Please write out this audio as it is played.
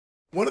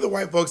One of the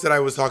white folks that I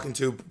was talking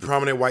to,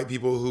 prominent white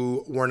people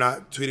who were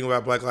not tweeting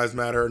about Black Lives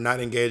Matter or not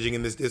engaging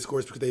in this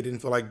discourse because they didn't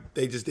feel like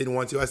they just didn't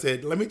want to. I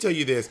said, let me tell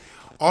you this.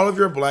 All of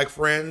your black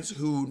friends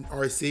who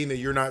are seeing that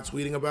you're not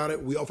tweeting about it,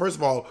 first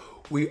of all,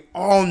 we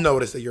all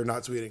notice that you're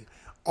not tweeting.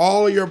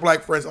 All of your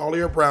black friends, all of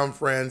your brown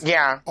friends,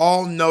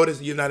 all notice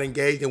that you're not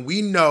engaged. And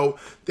we know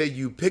that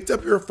you picked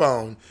up your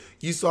phone,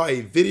 you saw a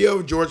video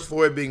of George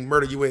Floyd being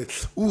murdered, you went,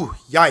 ooh,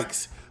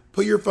 yikes.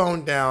 Put your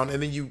phone down,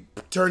 and then you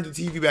turned the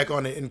TV back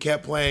on and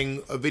kept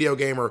playing a video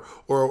game,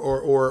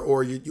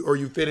 or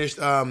you finished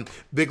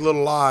Big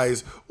Little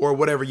Lies or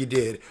whatever you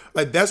did.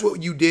 Like that's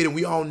what you did, and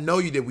we all know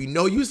you did. We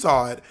know you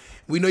saw it.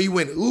 We know you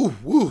went ooh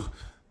woo,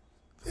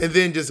 and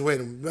then just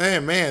went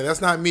man,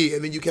 that's not me.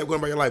 And then you kept going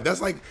about your life. That's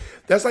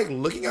like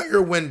looking out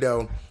your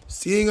window,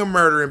 seeing a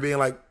murder, and being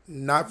like,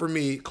 not for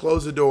me.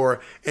 Close the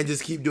door and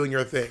just keep doing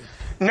your thing.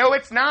 No,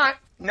 it's not.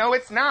 No,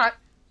 it's not.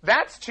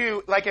 That's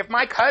too like if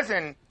my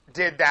cousin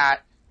did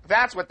that,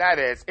 that's what that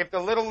is. If the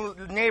little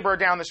neighbor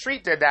down the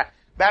street did that,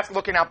 that's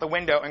looking out the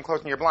window and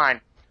closing your blind.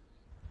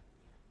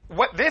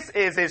 What this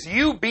is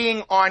you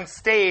being on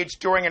stage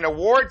during an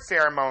award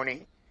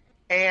ceremony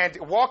and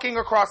walking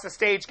across the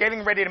stage,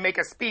 getting ready to make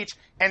a speech,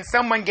 and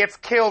someone gets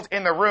killed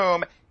in the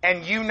room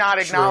and you not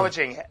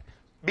acknowledging it.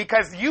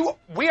 Because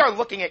we are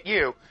looking at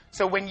you.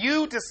 So when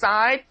you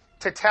decide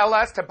to tell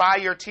us to buy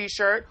your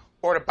t-shirt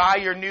or to buy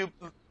your new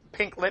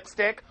pink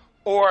lipstick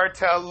or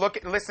to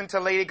listen to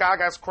Lady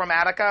Gaga's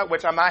Chromatica,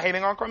 which I'm not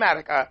hating on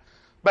Chromatica,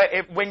 but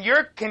when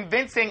you're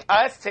convincing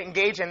us to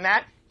engage in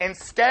that,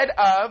 instead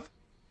of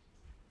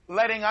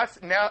letting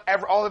us know,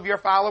 all of your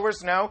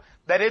followers know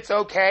that it's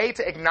okay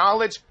to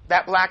acknowledge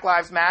that Black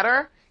Lives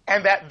Matter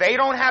and that they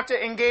don't have to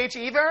engage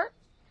either,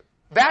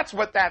 that's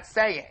what that's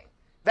saying.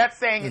 That's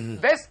saying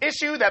this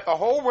issue that the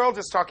whole world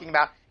is talking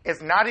about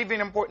is not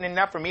even important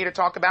enough for me to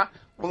talk about.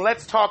 Well,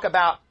 let's talk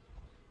about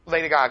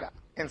Lady Gaga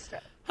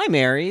instead. Hi,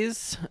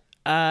 Marys.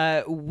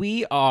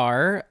 We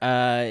are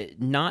not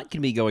going to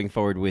be going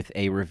forward with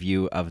a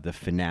review of the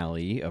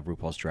finale of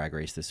RuPaul's Drag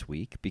Race this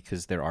week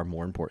because there are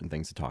more important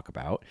things to talk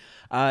about.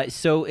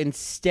 So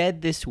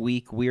instead this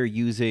week we're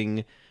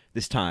using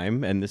this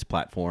time and this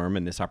platform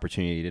and this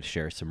opportunity to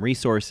share some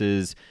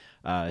resources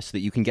so that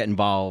you can get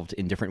involved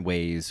in different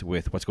ways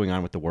with what's going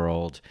on with the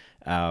world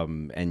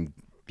and,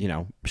 you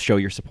know, show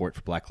your support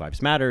for Black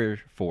Lives Matter,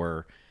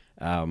 for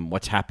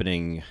what's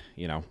happening,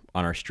 you know,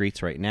 on our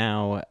streets right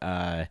now.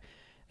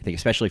 I think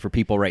especially for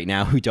people right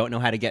now who don't know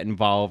how to get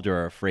involved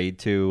or are afraid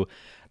to.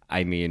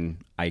 I mean,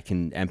 I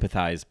can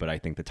empathize, but I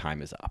think the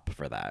time is up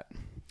for that.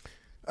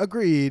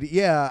 Agreed.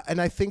 Yeah. And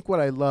I think what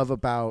I love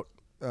about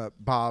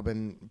Bob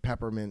and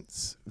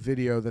Peppermint's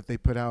video that they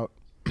put out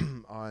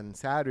on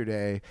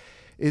Saturday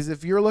is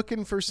if you're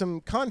looking for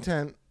some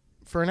content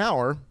for an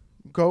hour,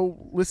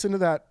 go listen to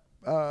that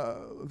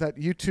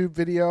YouTube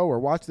video or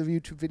watch the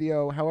YouTube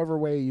video, however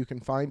way you can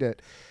find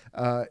it.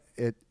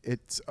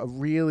 It's a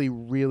really,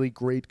 really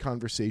great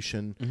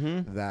conversation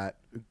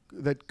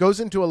that goes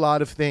into a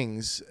lot of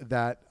things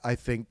that I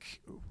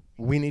think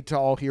we need to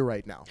all hear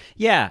right now.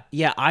 Yeah.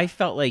 I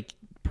felt like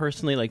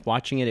personally, like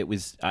watching it, it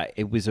was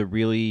a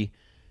really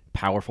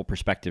powerful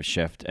perspective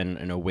shift and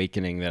an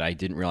awakening that I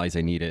didn't realize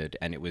I needed.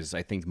 And it was,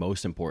 I think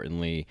most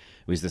importantly,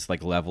 it was this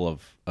like level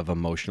of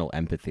emotional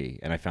empathy.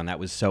 And I found that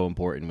was so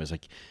important, was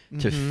like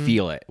to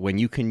feel it. When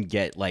you can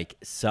get like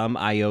some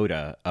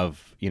iota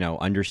of, you know,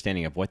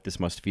 understanding of what this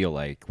must feel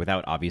like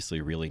without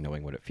obviously really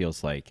knowing what it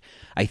feels like,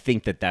 I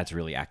think that that's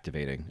really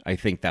activating. I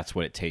think that's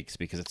what it takes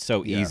because it's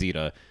so easy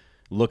to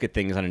look at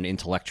things on an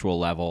intellectual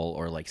level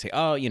or like say,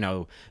 oh, you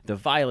know, the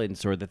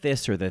violence or the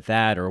this or the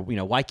that, or, you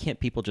know, why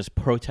can't people just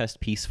protest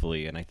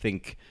peacefully? And I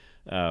think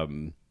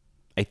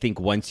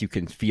once you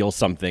can feel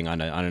something on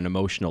an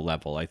emotional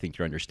level, I think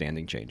your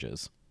understanding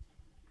changes.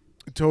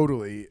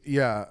 Totally.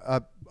 Yeah.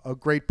 A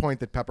great point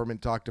that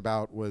Peppermint talked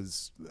about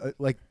was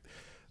like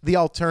the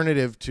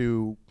alternative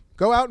to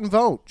go out and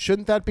vote.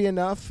 Shouldn't that be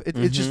enough?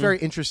 It's just very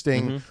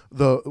interesting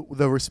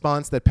the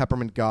response that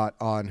Peppermint got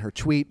on her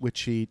tweet, which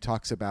she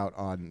talks about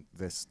on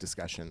this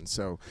discussion.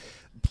 So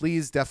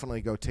please definitely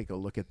go take a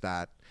look at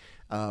that.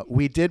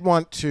 We did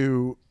want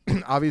to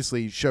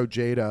obviously show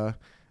Jada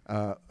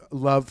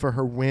love for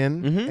her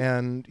win,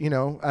 and you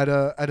know,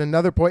 at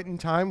another point in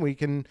time we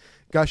can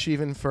gush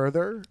even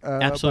further.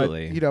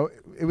 Absolutely. But, you know,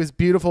 it was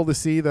beautiful to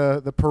see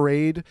the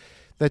parade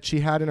that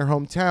she had in her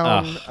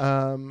hometown,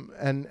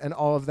 and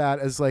all of that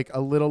as like a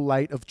little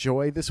light of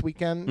joy this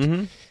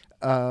weekend.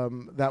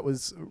 That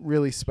was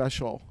really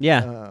special.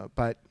 Yeah.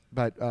 But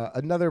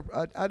at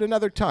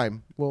another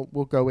time, we'll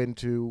go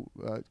into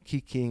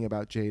kikiing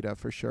about Jada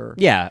for sure.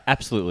 Yeah,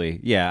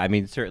 absolutely. Yeah, I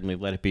mean, certainly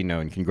let it be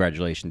known.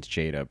 Congratulations,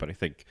 Jada. But I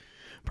think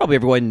probably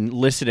everyone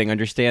listening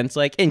understands,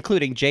 like,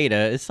 including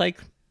Jada, it's like,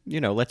 you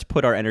know, let's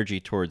put our energy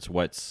towards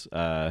what's,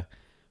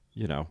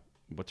 you know,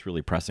 what's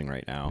really pressing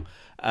right now.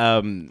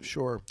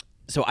 Sure.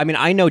 So, I mean,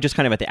 I know just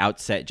kind of at the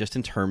outset, just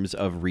in terms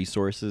of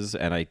resources,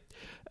 and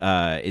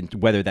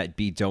whether that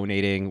be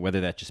donating,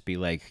 whether that just be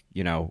like,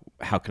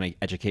 how can I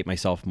educate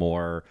myself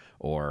more,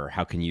 or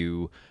how can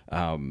you,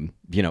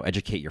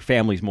 educate your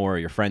families more, or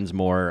your friends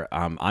more.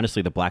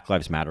 Honestly, the Black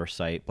Lives Matter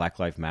site,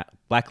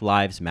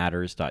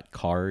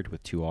 blacklivesmatters.card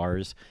with 2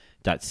 R's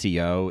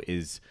 .co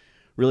is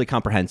really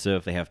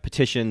comprehensive. They have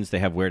petitions, they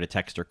have where to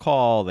text or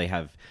call, they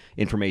have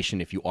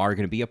information if you are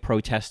going to be a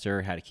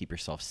protester, how to keep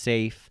yourself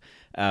safe.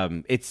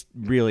 It's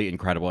really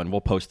incredible, and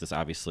we'll post this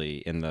obviously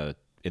in the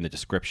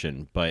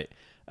description. But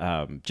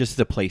just as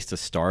a place to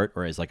start,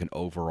 or as like an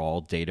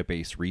overall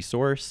database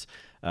resource,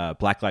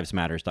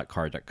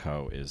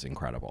 blacklivesmatters.card.co is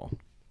incredible.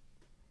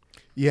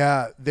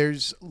 Yeah,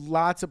 there's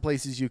lots of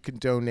places you can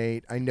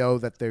donate. I know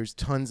that there's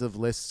tons of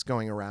lists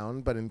going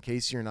around, but in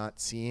case you're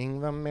not seeing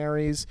them,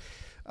 Marys,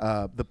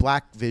 the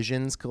Black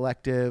Visions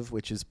Collective,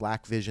 which is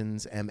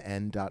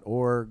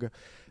blackvisionsmn.org.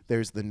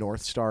 There's the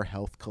North Star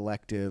Health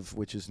Collective,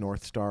 which is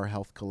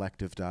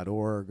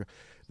northstarhealthcollective.org.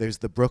 There's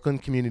the Brooklyn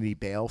Community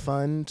Bail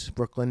Fund,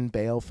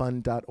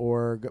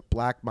 brooklynbailfund.org,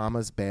 Black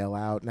Mamas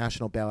Bailout,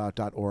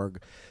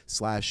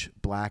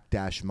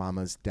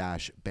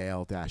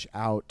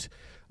 nationalbailout.org/black-mamas-bail-out,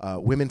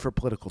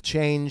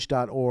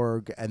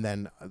 womenforpoliticalchange.org, and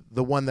then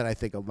the one that I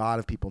think a lot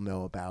of people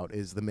know about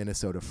is the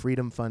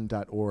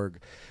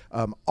minnesotafreedomfund.org.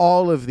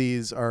 All of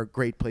these are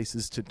great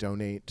places to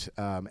donate.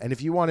 And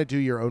if you want to do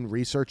your own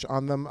research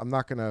on them, I'm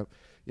not going to,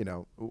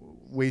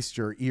 waste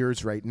your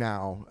ears right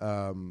now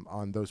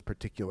on those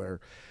particular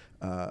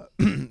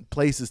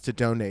places to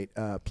donate.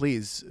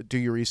 Please do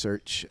your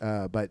research,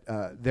 but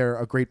they're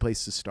a great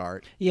place to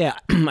start. Yeah,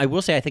 I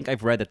will say I think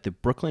I've read that the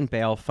Brooklyn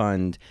Bail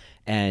Fund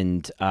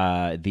and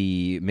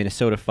the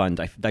Minnesota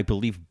Fund, I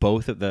believe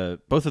both of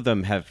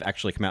them have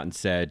actually come out and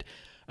said,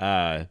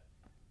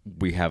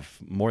 we have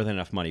more than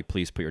enough money.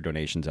 Please put your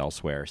donations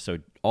elsewhere. So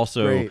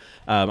also,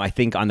 I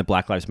think on the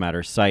Black Lives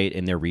Matter site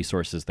in their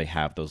resources, they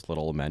have those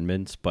little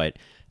amendments. But,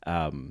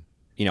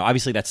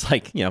 obviously that's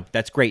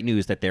that's great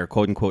news that they're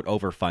quote unquote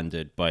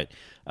overfunded. But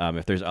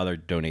if there's other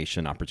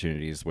donation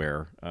opportunities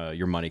where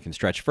your money can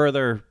stretch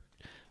further,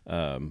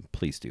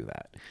 please do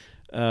that.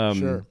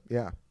 Sure.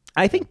 Yeah.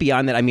 I think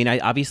beyond that, I mean,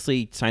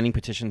 obviously signing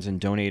petitions and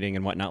donating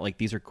and whatnot, like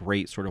these are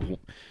great sort of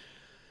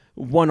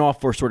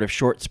one-off or sort of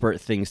short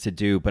spurt things to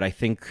do. But I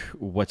think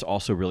what's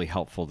also really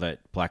helpful that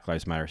Black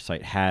Lives Matter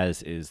site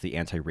has is the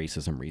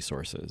anti-racism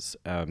resources.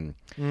 I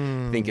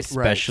think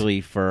especially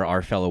for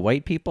our fellow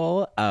white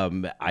people.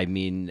 I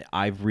mean,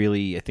 I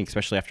think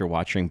especially after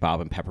watching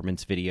Bob and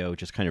Peppermint's video,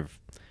 just kind of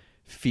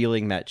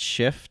feeling that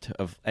shift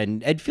of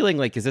and feeling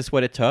like, is this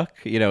what it took?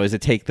 Does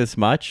it take this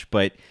much?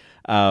 But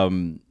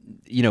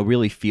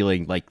really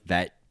feeling like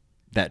that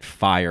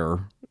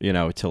fire,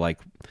 to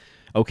like,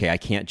 okay, I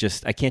can't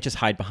just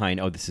hide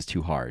behind, oh, this is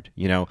too hard.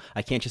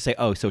 I can't just say,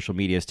 oh, social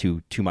media is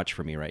too much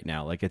for me right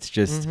now. Like, it's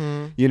just,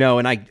 and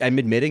I'm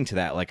admitting to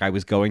that. Like, I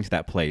was going to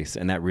that place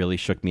and that really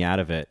shook me out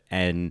of it.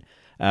 And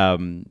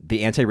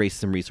the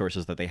anti-racism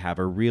resources that they have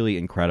are really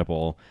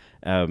incredible.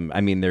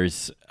 I mean,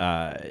 there's,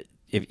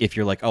 if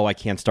you're like, oh, I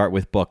can't start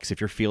with books.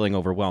 If you're feeling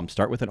overwhelmed,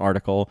 start with an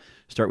article,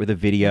 start with a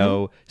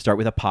video, start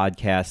with a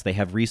podcast. They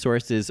have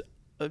resources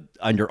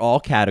under all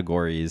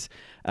categories.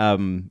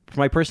 From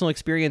my personal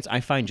experience,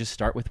 I find just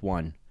start with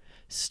one.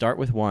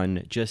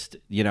 Just,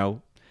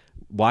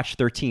 watch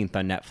 13th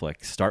on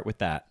Netflix. Start with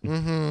that.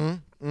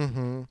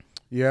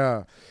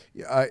 Yeah.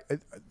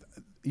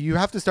 You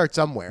have to start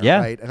somewhere,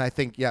 right? And I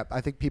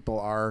think people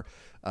are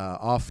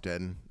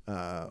often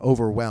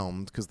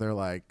overwhelmed because they're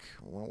like,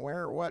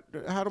 well,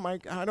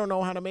 I don't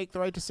know how to make the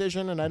right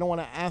decision, and I don't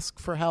want to ask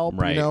for help,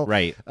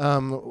 right.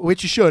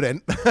 Which you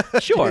shouldn't.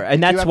 Sure.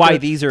 And that's why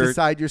these are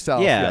decide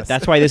yourself. Yeah. Yes.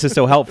 That's why this is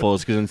so helpful,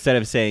 is because instead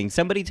of saying,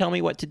 somebody tell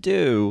me what to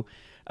do,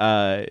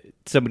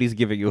 somebody's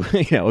giving you,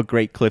 a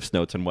great Cliff's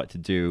Notes on what to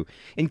do,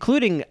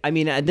 including, I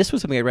mean, and this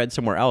was something I read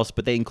somewhere else,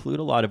 but they include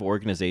a lot of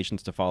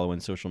organizations to follow in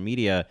social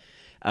media.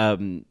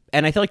 And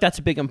I feel like that's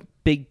a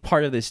big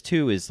part of this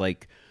too, is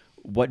like,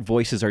 what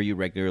voices are you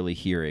regularly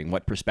hearing?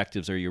 What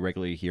perspectives are you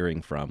regularly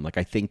hearing from? Like,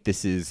 I think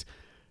this is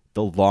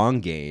the long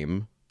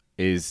game,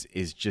 is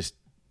just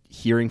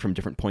hearing from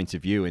different points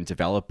of view and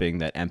developing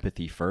that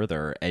empathy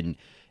further, and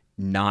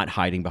not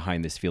hiding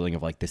behind this feeling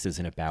of like, this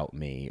isn't about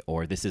me,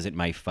 or this isn't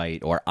my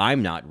fight, or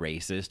I'm not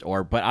racist,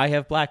 or but I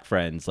have black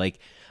friends. Like,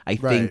 I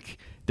think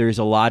there's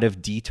a lot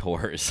of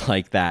detours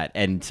like that.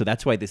 And so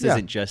that's why this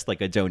isn't just like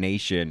a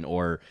donation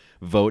or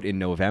vote in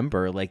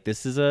November. Like,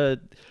 this is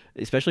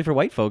especially for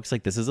white folks,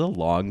 like, this is a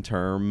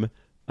long-term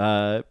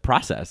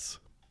process.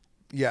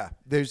 Yeah.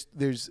 There's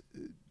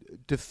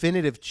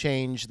definitive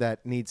change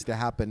that needs to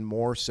happen,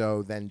 more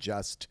so than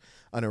just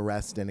an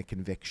arrest and a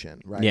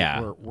conviction, right?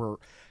 Yeah. We're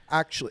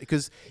actually,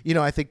 because,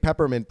 I think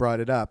Peppermint brought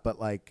it up, but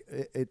like,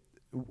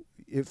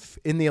 if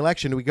in the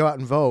election we go out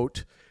and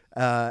vote,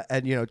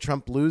 and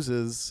Trump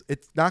loses,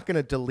 it's not going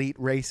to delete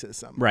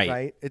racism,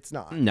 right? It's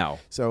not. No.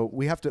 So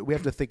we have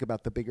to think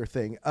about the bigger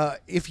thing.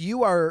 If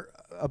you are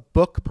a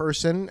book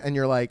person and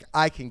you're like,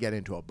 I can get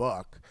into a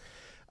book,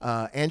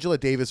 Angela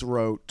Davis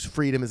wrote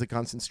 "Freedom is a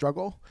Constant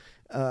Struggle,"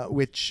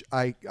 which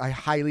I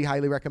highly,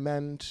 highly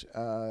recommend.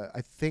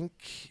 I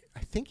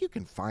think you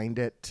can find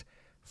it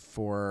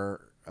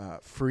for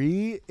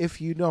free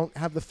if you don't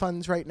have the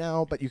funds right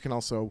now, but you can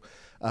also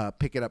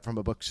pick it up from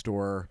a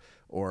bookstore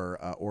or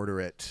order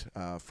it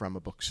from a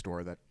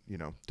bookstore that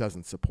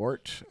doesn't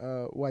support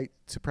white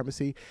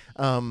supremacy.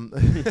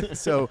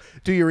 So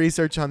do your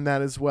research on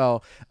that as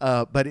well.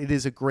 But it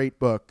is a great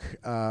book.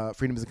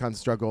 Freedom is a Constant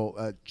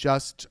Struggle.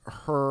 Just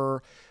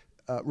her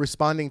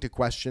responding to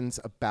questions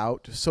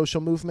about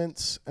social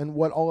movements and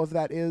what all of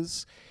that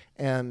is,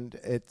 and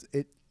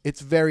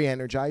it's very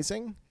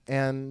energizing.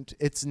 And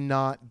it's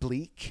not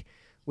bleak,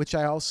 which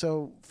I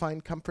also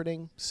find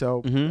comforting.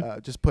 So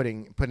just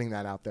putting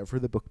that out there for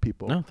the book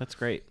people. No, that's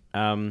great.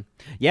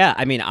 Yeah,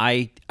 I mean,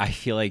 I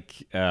feel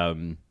like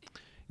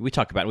we've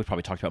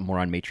probably talked about more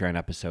on Matreon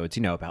episodes,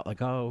 about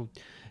like,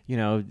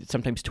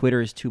 sometimes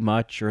Twitter is too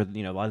much, or,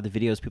 a lot of the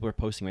videos people are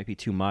posting might be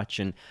too much.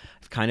 And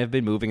I've kind of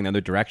been moving in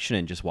another direction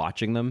and just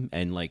watching them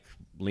and like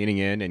leaning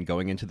in and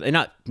going into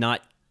and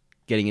not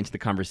getting into the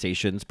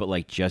conversations, but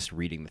like just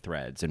reading the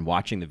threads and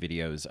watching the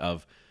videos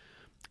of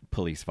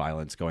police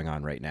violence going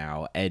on right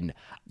now. And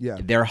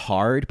they're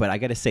hard, but I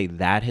got to say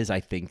that has, I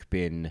think,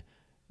 been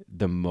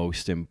the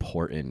most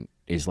important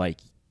is like,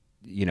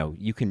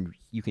 you can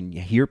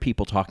hear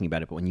people talking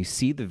about it, but when you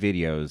see the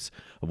videos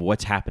of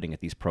what's happening at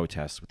these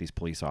protests with these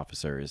police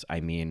officers, I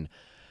mean,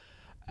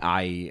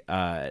 I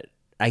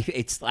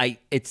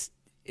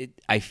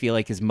feel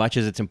like as much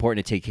as it's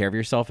important to take care of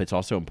yourself, it's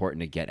also important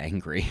to get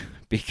angry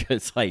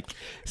because like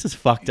this is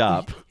fucked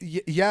up.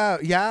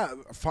 Yeah.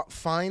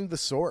 Find the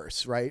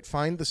source, right?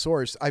 Find the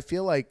source. I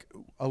feel like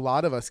a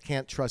lot of us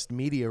can't trust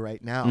media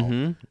right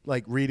now,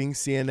 like reading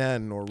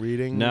CNN or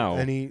reading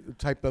any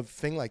type of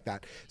thing like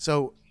that.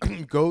 So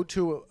go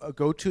to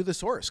the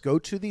source. Go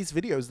to these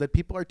videos that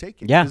people are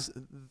taking. Yeah.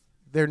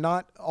 They're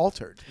not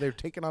altered. They're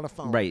taken on a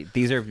phone. Right.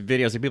 These are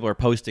videos that people are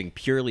posting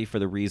purely for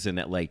the reason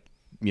that like,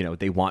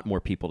 they want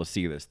more people to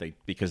see this.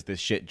 Because this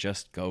shit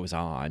just goes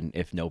on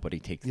if nobody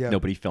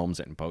films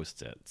it and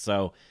posts it.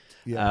 So,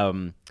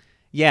 there's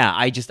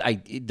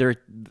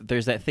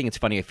that thing. It's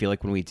funny. I feel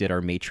like when we did our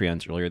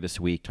Matreons earlier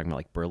this week, talking about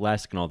like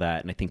burlesque and all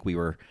that, and I think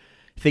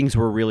things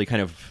were really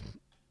kind of,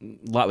 a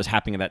lot was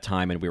happening at that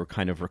time, and we were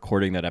kind of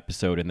recording that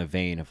episode in the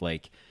vein of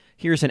like,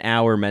 here's an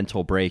hour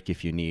mental break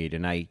if you need.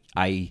 And I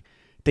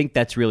think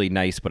that's really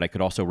nice, but I could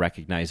also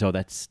recognize,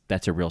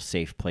 that's a real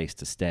safe place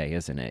to stay,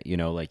 isn't it?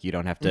 Like you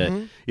don't have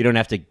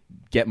to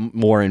get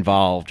more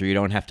involved, or you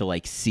don't have to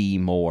like see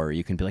more.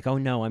 You can be like, oh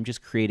no, I'm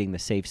just creating the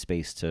safe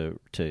space to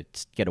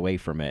get away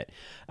from it.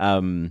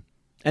 And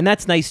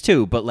that's nice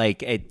too. But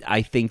like,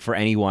 I think for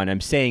anyone, I'm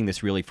saying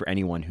this really for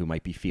anyone who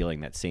might be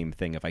feeling that same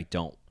thing. If I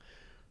don't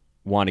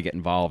want to get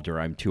involved or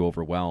I'm too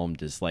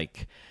overwhelmed, is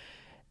like,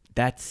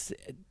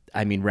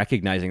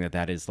 recognizing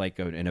that is like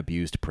an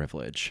abused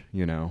privilege,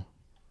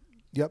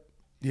 Yep.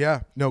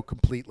 Yeah, no,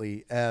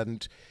 completely.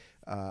 And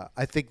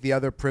I think the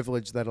other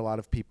privilege that a lot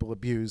of people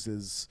abuse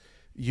is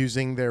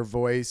using their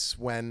voice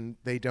when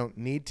they don't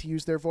need to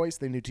use their voice.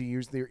 They need to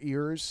use their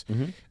ears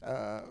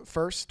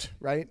first,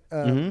 right?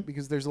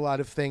 Because there's a lot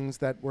of things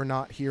that we're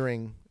not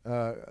hearing.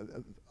 A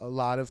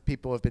lot of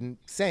people have been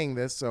saying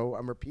this, so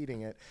I'm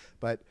repeating it.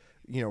 But,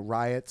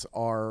 riots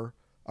are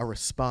a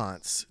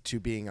response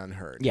to being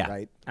unheard,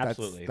 right?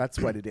 Absolutely. That's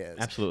what it is.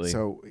 Absolutely.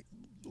 So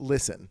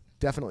listen.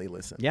 Definitely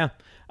listen. Yeah.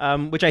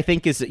 Which I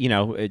think is,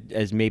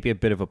 as maybe a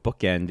bit of a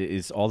bookend,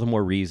 is all the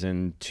more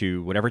reason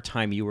to, whatever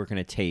time you were going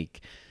to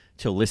take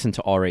to listen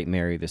to All Right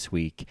Mary this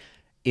week,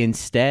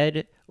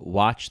 instead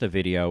watch the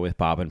video with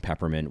Bob and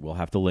Peppermint. We'll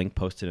have the link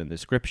posted in the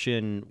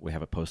description. We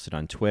have it posted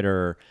on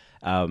Twitter.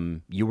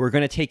 You were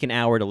going to take an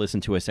hour to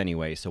listen to us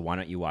anyway, so why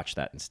don't you watch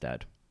that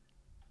instead?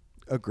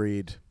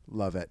 Agreed.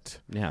 Love it.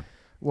 Yeah.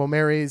 Well,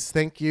 Marys,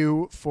 thank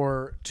you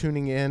for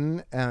tuning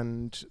in,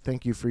 and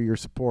thank you for your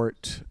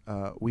support.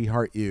 We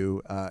heart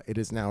you. It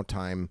is now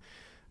time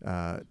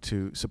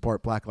to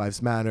support Black Lives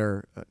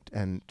Matter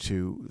and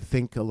to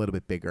think a little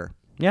bit bigger.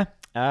 Yeah.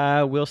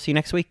 We'll see you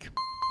next week.